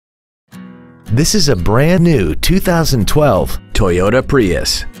This is a brand new 2012 Toyota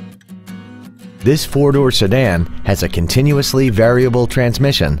Prius. This four-door sedan has a continuously variable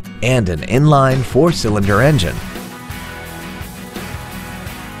transmission and an inline four-cylinder engine.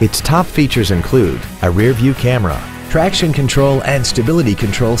 Its top features include a rear-view camera, traction control and stability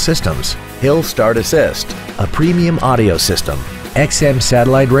control systems, hill start assist, a premium audio system, XM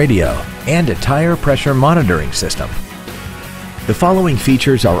satellite radio, and a tire pressure monitoring system. The following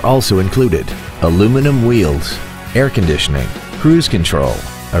features are also included: aluminum wheels, air conditioning, cruise control,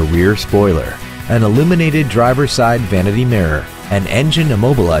 a rear spoiler, an illuminated driver's side vanity mirror, an engine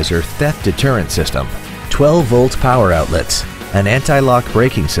immobilizer theft deterrent system, 12-volt power outlets, an anti-lock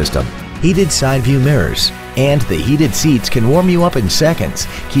braking system, heated side view mirrors, and the heated seats can warm you up in seconds,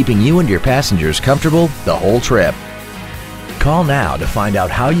 keeping you and your passengers comfortable the whole trip. Call now to find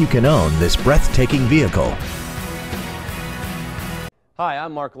out how you can own this breathtaking vehicle. Hi,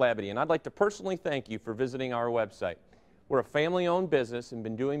 I'm Mark Labadie, and I'd like to personally thank you for visiting our website. We're a family-owned business and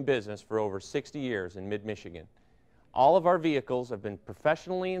been doing business for over 60 years in mid-Michigan. All of our vehicles have been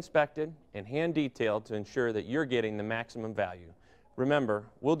professionally inspected and hand-detailed to ensure that you're getting the maximum value. Remember,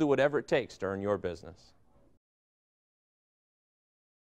 we'll do whatever it takes to earn your business.